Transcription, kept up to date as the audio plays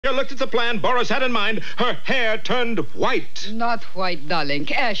looked at the plan Boris had in mind, her hair turned white. Not white,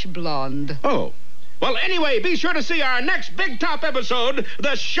 darling. Ash blonde. Oh. Well, anyway, be sure to see our next Big Top episode,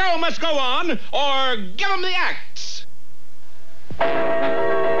 The Show Must Go On, or Give 'em the Axe.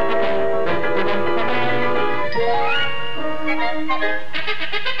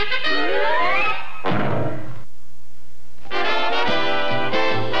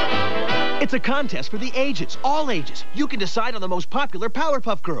 It's a contest for the ages, all ages. You can decide on the most popular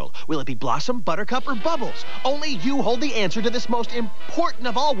Powerpuff Girl. Will it be Blossom, Buttercup, or Bubbles? Only you hold the answer to this most important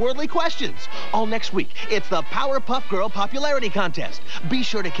of all worldly questions. All next week, it's the Powerpuff Girl Popularity Contest. Be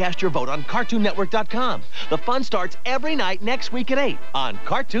sure to cast your vote on CartoonNetwork.com. The fun starts every night next week at 8 on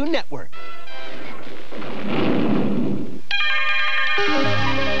Cartoon Network.